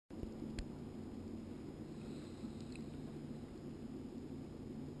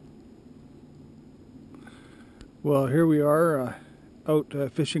Well, here we are out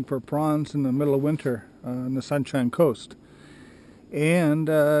fishing for prawns in the middle of winter on the Sunshine Coast. And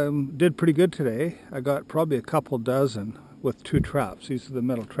did pretty good today. I got probably a couple dozen with 2 traps. These are the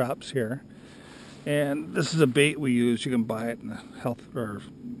metal traps here. And this is a bait we use. You can buy it in the health or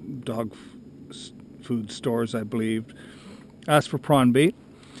dog food stores, I believe. Ask for prawn bait.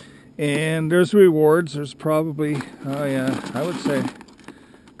 And there's the rewards. There's probably, I would say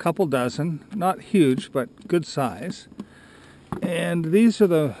couple dozen, not huge but good size. And these are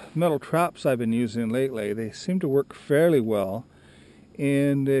the metal traps I've been using lately. They seem to work fairly well,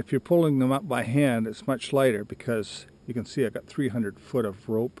 and if you're pulling them up by hand it's much lighter because you can see I got 300 foot of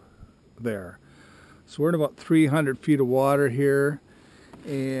rope there. So we're in about 300 feet of water here,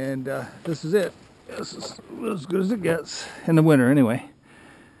 and this is it. This is as good as it gets in the winter anyway.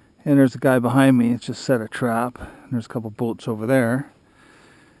 And there's a guy behind me. It's just set a trap, and there's a couple boats over there.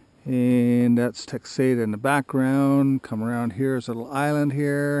 And that's Texada in the background. Come around here is a little island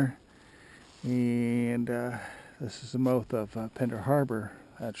here. And this is the mouth of Pender Harbor,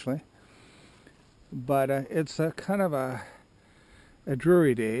 actually. But it's a kind of a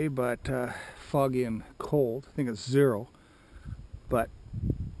dreary day, but foggy and cold. I think it's 0, but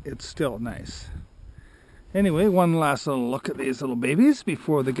it's still nice. Anyway, one last little look at these little babies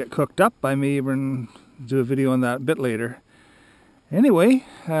before they get cooked up. I may even do a video on that a bit later. Anyway,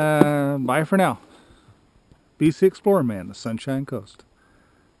 bye for now. BC Explorer Man, the Sunshine Coast.